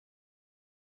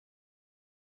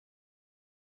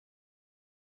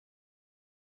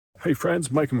Hey friends,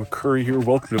 Micah McCurry here.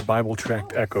 Welcome to Bible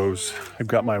Tract Echoes. I've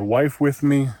got my wife with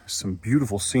me, some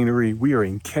beautiful scenery. We are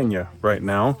in Kenya right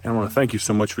now, and I want to thank you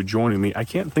so much for joining me. I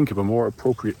can't think of a more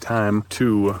appropriate time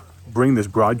to bring this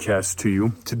broadcast to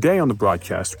you. Today on the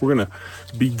broadcast, we're going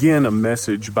to begin a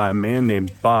message by a man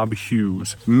named Bob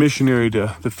Hughes, missionary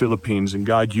to the Philippines, and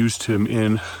God used him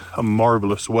in a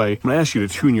marvelous way. I'm going to ask you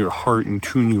to tune your heart and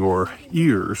tune your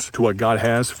ears to what God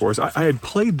has for us. I had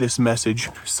played this message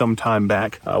some time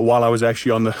back while I was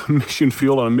actually on the mission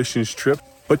field on a missions trip.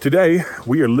 But today,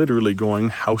 we are literally going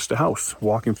house to house,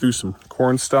 walking through some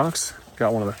corn stalks.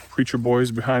 Got one of the preacher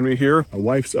boys behind me here. My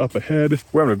wife's up ahead.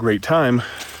 We're having a great time.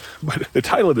 But the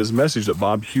title of this message that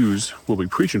Bob Hughes will be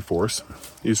preaching for us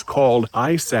is called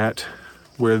I Sat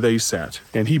Where They Sat.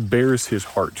 And he bears his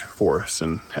heart for us.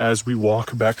 And as we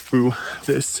walk back through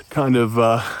this kind of,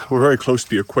 we're very close to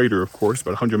the equator, of course,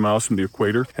 about 100 miles from the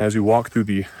equator. As we walk through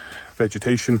the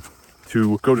vegetation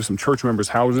to go to some church members'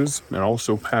 houses and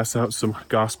also pass out some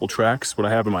gospel tracts. What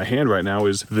I have in my hand right now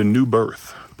is The New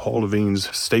Birth, Paul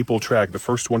Levine's staple tract, the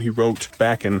first one he wrote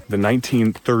back in the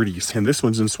 1930s. And this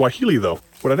one's in Swahili, though.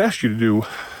 What I'd ask you to do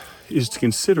is to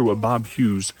consider what Bob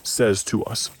Hughes says to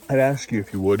us. I'd ask you,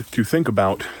 if you would, to think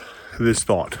about this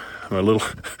thought. I'm a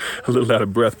little out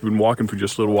of breath. We've been walking for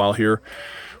just a little while here.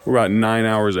 We're about 9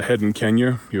 hours ahead in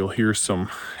Kenya. You'll hear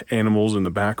some animals in the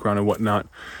background and whatnot.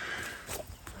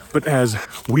 But as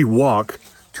we walk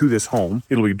to this home,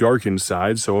 it'll be dark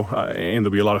inside, so and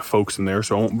there'll be a lot of folks in there,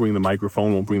 so I won't bring the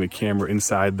microphone, won't bring the camera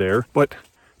inside there. But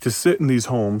to sit in these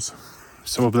homes,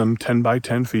 some of them 10 by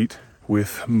 10 feet,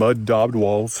 with mud-daubed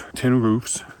walls, tin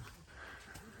roofs,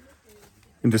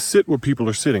 and to sit where people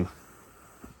are sitting,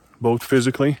 both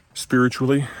physically,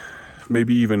 spiritually,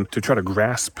 maybe even to try to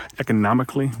grasp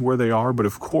economically where they are, but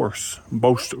of course,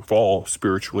 most of all,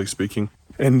 spiritually speaking.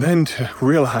 And then to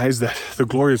realize that the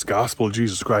glorious gospel of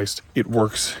Jesus Christ, it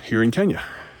works here in Kenya.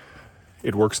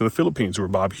 It works in the Philippines, where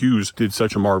Bob Hughes did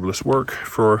such a marvelous work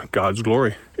for God's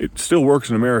glory. It still works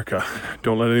in America.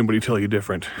 Don't let anybody tell you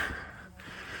different.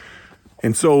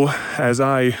 And so, as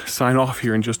I sign off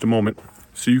here in just a moment,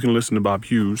 so you can listen to Bob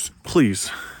Hughes,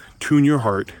 please tune your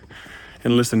heart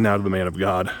and listen now to the man of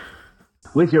God.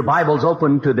 With your Bibles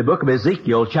open to the book of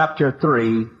Ezekiel, chapter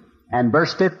 3 and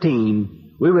verse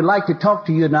 15, we would like to talk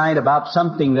to you tonight about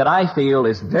something that I feel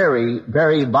is very,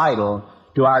 very vital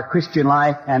to our Christian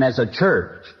life and as a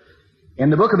church. In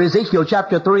the book of Ezekiel,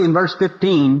 chapter 3 and verse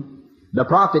 15, the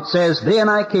prophet says, Then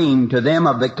I came to them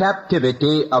of the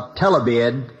captivity of Tel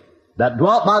Abib, that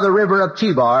dwelt by the river of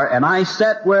Chebar, and I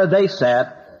sat where they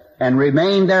sat, and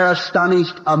remained there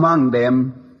astonished among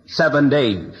them 7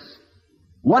 days.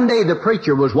 One day the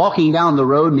preacher was walking down the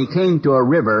road, and he came to a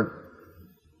river.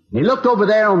 And he looked over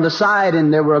there on the side,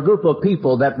 and there were a group of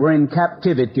people that were in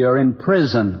captivity or in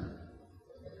prison.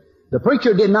 The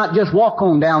preacher did not just walk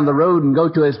on down the road and go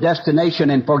to his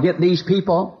destination and forget these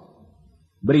people,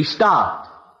 but he stopped,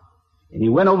 and he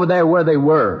went over there where they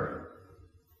were.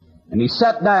 And he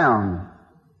sat down,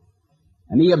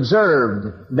 and he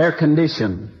observed their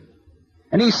condition.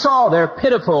 And he saw their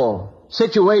pitiful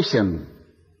situation.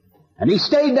 And he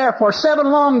stayed there for 7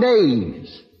 long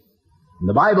days. And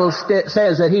the Bible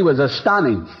says that he was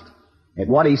astonished at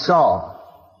what he saw,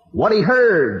 what he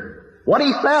heard, what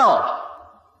he felt.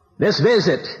 This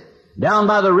visit down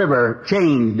by the river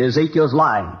changed Ezekiel's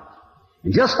life.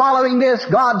 And just following this,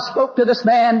 God spoke to this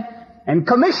man and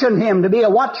commissioned him to be a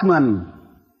watchman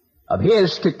of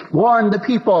his to warn the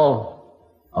people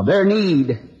of their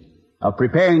need of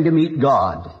preparing to meet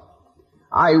God.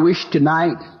 I wish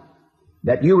tonight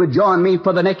that you would join me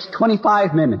for the next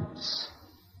 25 minutes,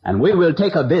 and we will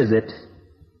take a visit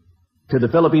to the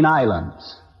Philippine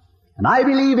Islands. And I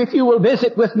believe if you will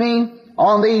visit with me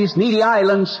on these needy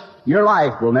islands, your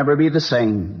life will never be the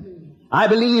same. I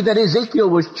believe that Ezekiel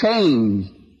was changed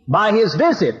by his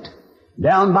visit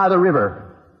down by the river.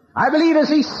 I believe as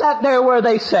he sat there where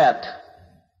they sat,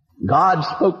 God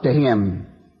spoke to him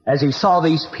as he saw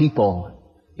these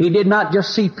people. He did not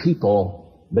just see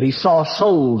people, but he saw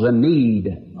souls in need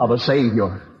of a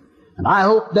Savior. And I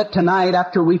hope that tonight,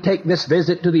 after we take this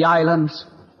visit to the islands,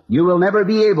 you will never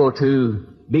be able to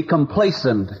be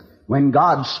complacent when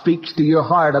God speaks to your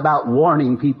heart about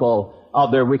warning people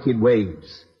of their wicked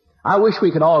ways. I wish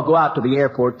we could all go out to the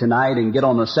airport tonight and get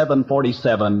on a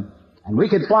 747, and we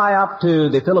could fly up to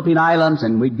the Philippine Islands,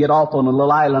 and we'd get off on a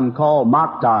little island called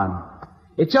Mactan.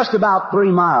 It's just about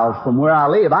 3 miles from where I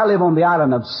live. I live on the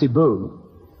island of Cebu.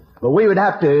 But we would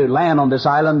have to land on this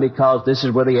island because this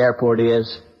is where the airport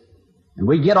is. And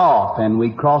we'd get off and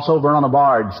we'd cross over on a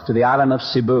barge to the island of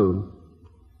Cebu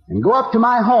and go up to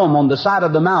my home on the side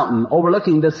of the mountain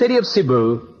overlooking the city of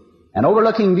Cebu and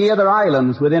overlooking the other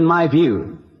islands within my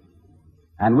view.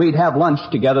 And we'd have lunch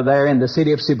together there in the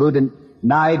city of Cebu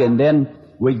tonight, and then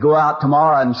we'd go out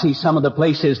tomorrow and see some of the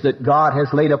places that God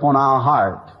has laid upon our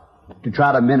heart to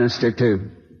try to minister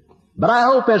to. But I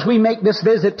hope as we make this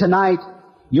visit tonight,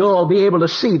 you'll be able to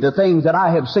see the things that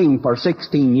I have seen for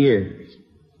 16 years.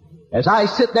 As I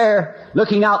sit there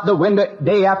looking out the window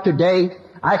day after day,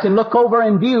 I can look over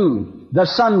and view the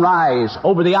sunrise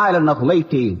over the island of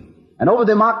Leyte and over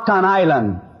the Mactan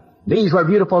Island. These were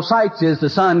beautiful sights as the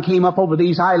sun came up over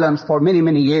these islands for many,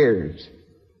 many years.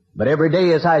 But every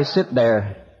day as I sit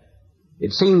there,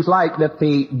 it seems like that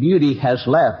the beauty has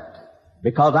left,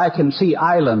 because I can see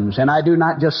islands, and I do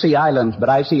not just see islands, but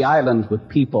I see islands with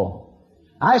people.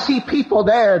 I see people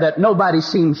there that nobody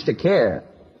seems to care.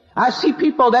 I see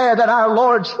people there that our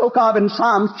Lord spoke of in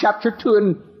Psalms chapter 2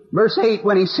 and verse 8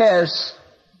 when He says,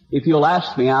 if you'll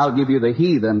ask me, I'll give you the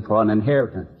heathen for an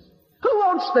inheritance. Who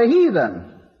wants the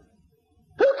heathen?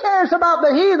 Who cares about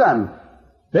the heathen?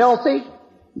 Filthy,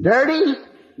 dirty,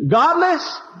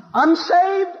 godless,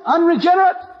 unsaved,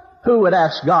 unregenerate? Who would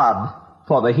ask God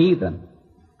for the heathen?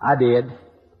 I did.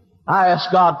 I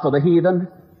asked God for the heathen.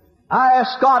 I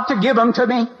asked God to give them to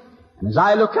me. And as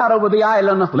I look out over the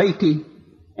island of Leyte,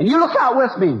 and you look out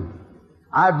with me,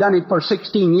 I've done it for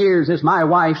 16 years as my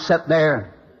wife sat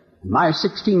there. My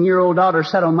 16-year-old daughter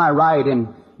sat on my right,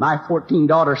 and my 14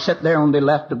 daughter sat there on the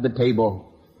left of the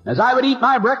table. As I would eat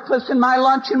my breakfast and my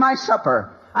lunch and my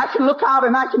supper, I can look out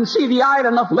and I can see the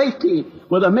island of Leyte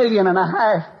with 1.5 million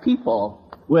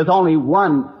people with only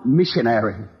one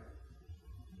missionary.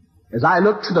 As I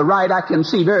look to the right, I can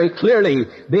see very clearly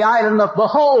the island of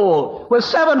Bohol with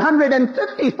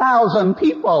 750,000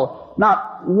 people,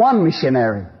 not one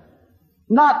missionary.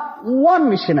 Not one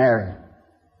missionary.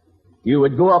 You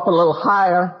would go up a little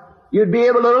higher, you'd be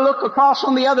able to look across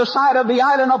on the other side of the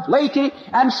island of Leyte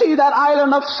and see that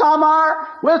island of Samar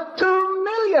with 2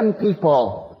 million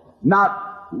people.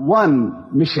 Not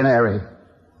one missionary.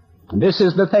 And this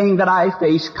is the thing that I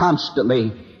face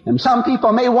constantly. And some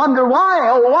people may wonder why,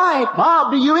 oh why,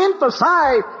 Bob, do you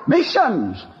emphasize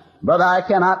missions? Brother, I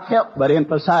cannot help but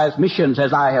emphasize missions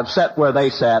as I have sat where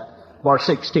they sat for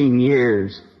 16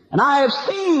 years. And I have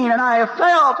seen and I have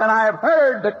felt and I have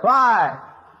heard the cry,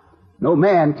 no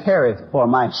man careth for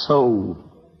my soul.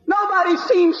 Nobody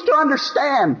seems to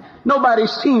understand. Nobody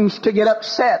seems to get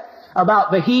upset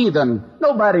about the heathen.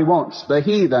 Nobody wants the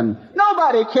heathen.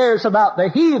 Nobody cares about the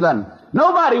heathen.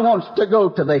 Nobody wants to go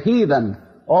to the heathen.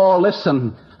 Oh,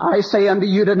 listen, I say unto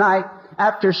you tonight,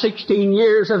 after 16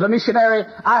 years as a missionary,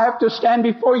 I have to stand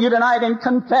before you tonight and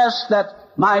confess that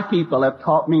my people have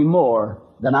taught me more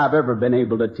than I've ever been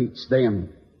able to teach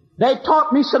them. They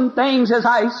taught me some things as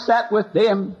I sat with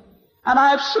them, and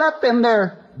I've slept in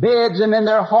their beds and in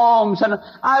their homes, and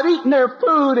I've eaten their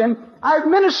food, and I've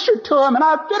ministered to them, and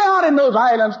I've been out in those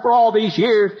islands for all these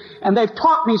years, and they've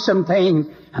taught me some things,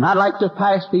 and I'd like to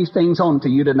pass these things on to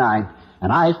you tonight.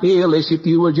 And I feel as if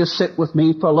you will just sit with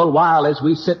me for a little while as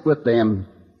we sit with them.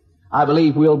 I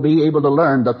believe we'll be able to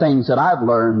learn the things that I've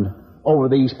learned over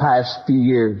these past few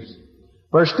years.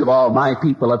 First of all, my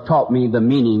people have taught me the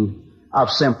meaning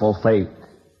of simple faith.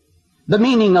 The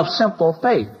meaning of simple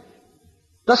faith.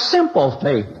 The simple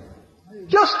faith.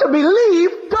 Just to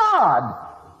believe God.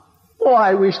 Oh,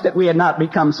 I wish that we had not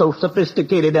become so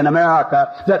sophisticated in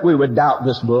America that we would doubt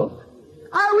this book.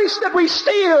 I wish that we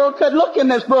still could look in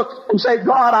this book and say,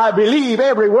 God, I believe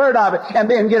every word of it, and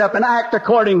then get up and act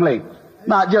accordingly.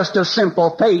 Not just a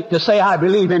simple faith to say I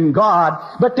believe in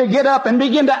God, but to get up and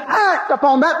begin to act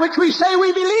upon that which we say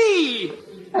we believe,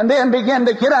 and then begin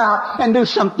to get out and do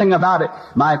something about it.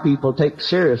 My people take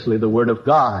seriously the Word of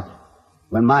God.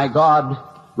 When my God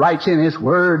writes in His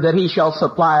Word that He shall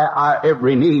supply our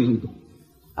every need,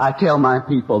 I tell my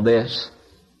people this.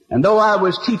 And though I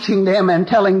was teaching them and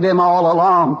telling them all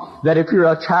along that if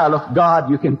you're a child of God,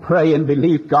 you can pray and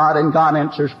believe God, and God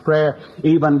answers prayer,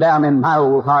 even down in my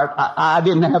old heart, I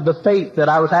didn't have the faith that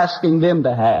I was asking them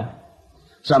to have.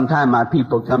 Sometimes my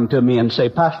people come to me and say,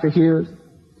 Pastor Hughes,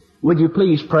 would you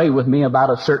please pray with me about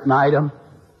a certain item?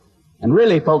 And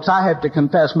really, folks, I have to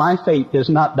confess my faith is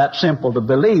not that simple to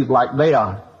believe like they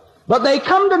are. But they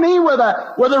come to me with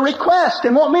a request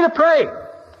and want me to pray.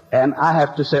 And I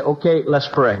have to say, okay, let's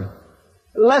pray.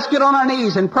 Let's get on our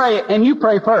knees and pray, and you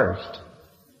pray first.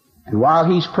 And while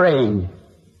he's praying,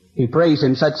 he prays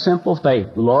in such simple faith.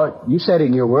 Lord, you said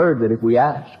in your word that if we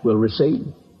ask, we'll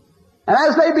receive. And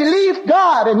as they believe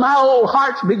God, and my old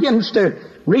heart begins to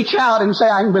reach out and say,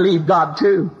 I can believe God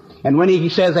too. And when he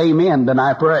says amen, then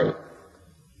I pray.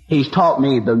 He's taught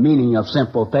me the meaning of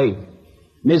simple faith.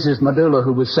 Mrs. Medulla,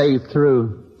 who was saved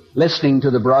through listening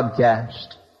to the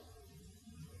broadcast,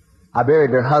 I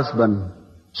buried her husband.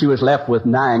 She was left with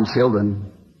 9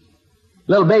 children.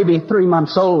 Little baby, 3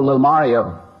 months old, little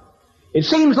Mario. It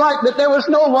seems like that there was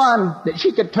no one that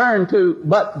she could turn to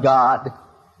but God.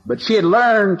 But she had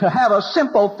learned to have a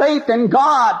simple faith in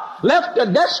God, left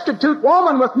a destitute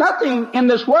woman with nothing in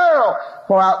this world.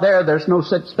 For out there's no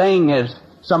such thing as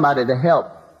somebody to help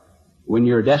when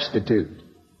you're destitute.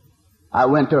 I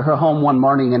went to her home one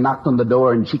morning and knocked on the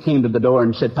door, and she came to the door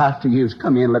and said, Pastor Hughes,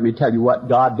 come in, let me tell you what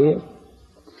God did.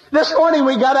 This morning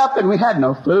we got up and we had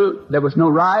no food. There was no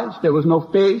rice, there was no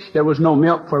fish, there was no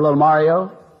milk for little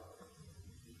Mario.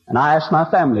 And I asked my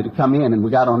family to come in, and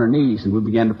we got on our knees and we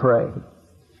began to pray.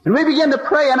 And we began to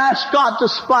pray and ask God to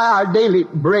supply our daily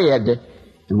bread.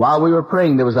 And while we were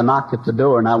praying, there was a knock at the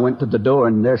door, and I went to the door,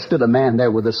 and there stood a man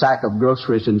there with a sack of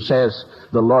groceries and says,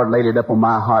 the Lord laid it up on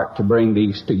my heart to bring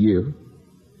these to you.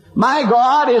 My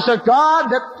God is a God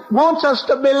that wants us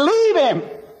to believe Him.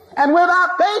 And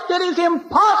without faith it is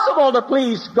impossible to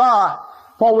please God.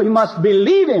 For we must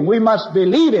believe Him. We must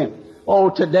believe Him. Oh,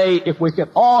 today, if we could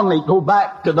only go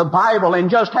back to the Bible and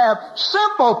just have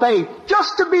simple faith,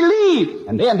 just to believe,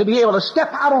 and then to be able to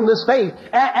step out on this faith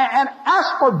and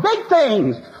ask for big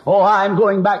things. Oh, I'm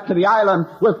going back to the island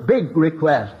with big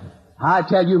requests. I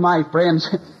tell you, my friends,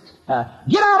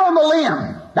 get out on the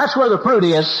limb. That's where the fruit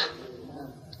is.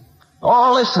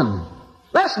 Oh, listen.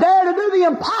 Let's dare to do the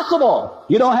impossible.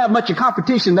 You don't have much of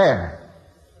competition there.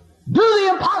 Do the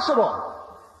impossible.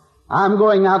 I'm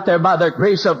going out there by the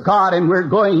grace of God, and we're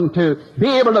going to be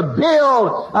able to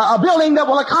build a building that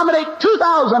will accommodate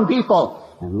 2,000 people.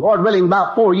 And Lord willing,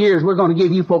 about 4 years, we're going to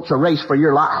give you folks a race for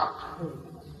your life.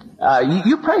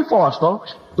 You pray for us,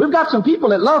 folks. We've got some people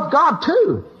that love God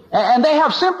too. And they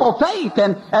have simple faith,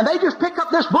 and they just pick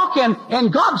up this book,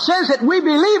 and God says it, we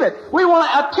believe it. We want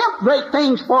to attempt great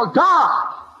things for God.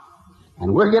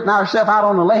 And we're getting ourselves out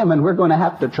on the limb, and we're going to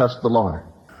have to trust the Lord.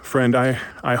 Friend,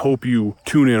 I hope you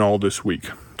tune in all this week.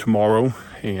 Tomorrow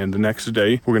and the next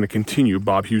day, we're going to continue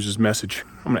Bob Hughes' message.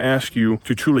 I'm going to ask you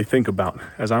to truly think about,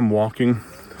 as I'm walking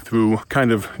through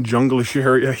kind of jungle-ish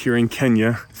area here in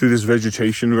Kenya, through this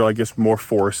vegetation, or I guess more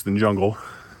forest than jungle,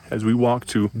 as we walk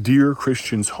to dear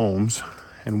Christians' homes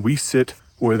and we sit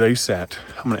where they sat,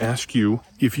 I'm going to ask you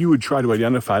if you would try to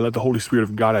identify, let the Holy Spirit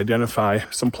of God identify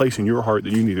some place in your heart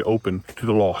that you need to open to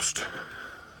the lost,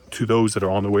 to those that are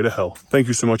on the way to hell. Thank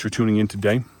you so much for tuning in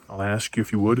today. I'll ask you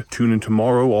if you would tune in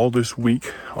tomorrow, all this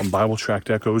week on Bible Tract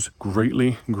Echoes.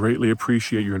 Greatly, greatly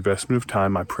appreciate your investment of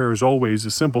time. My prayer is always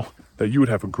as simple, that you would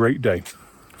have a great day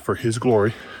for His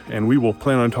glory. And we will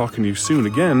plan on talking to you soon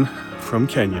again from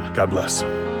Kenya. God bless.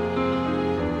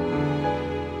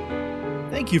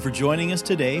 Thank you for joining us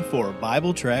today for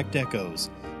Bible Tract Echoes,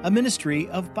 a ministry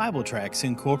of Bible Tracts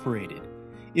Incorporated.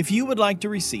 If you would like to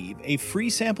receive a free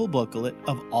sample booklet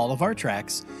of all of our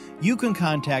tracts, you can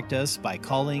contact us by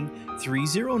calling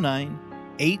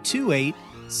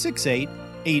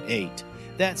 309-828-6888.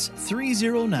 That's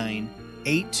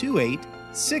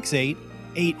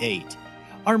 309-828-6888.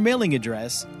 Our mailing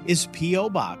address is P.O.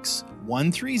 Box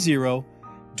 130,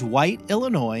 Dwight,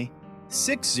 Illinois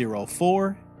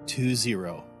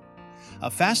 60420. A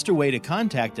faster way to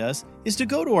contact us is to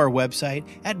go to our website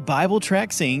at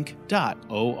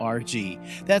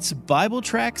BibleTractsInc.org. That's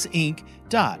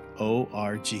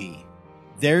BibleTractsInc.org.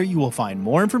 There you will find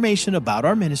more information about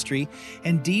our ministry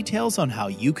and details on how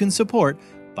you can support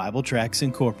Bible Tracts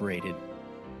Incorporated.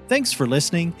 Thanks for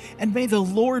listening, and may the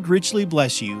Lord richly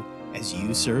bless you as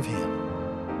you serve Him.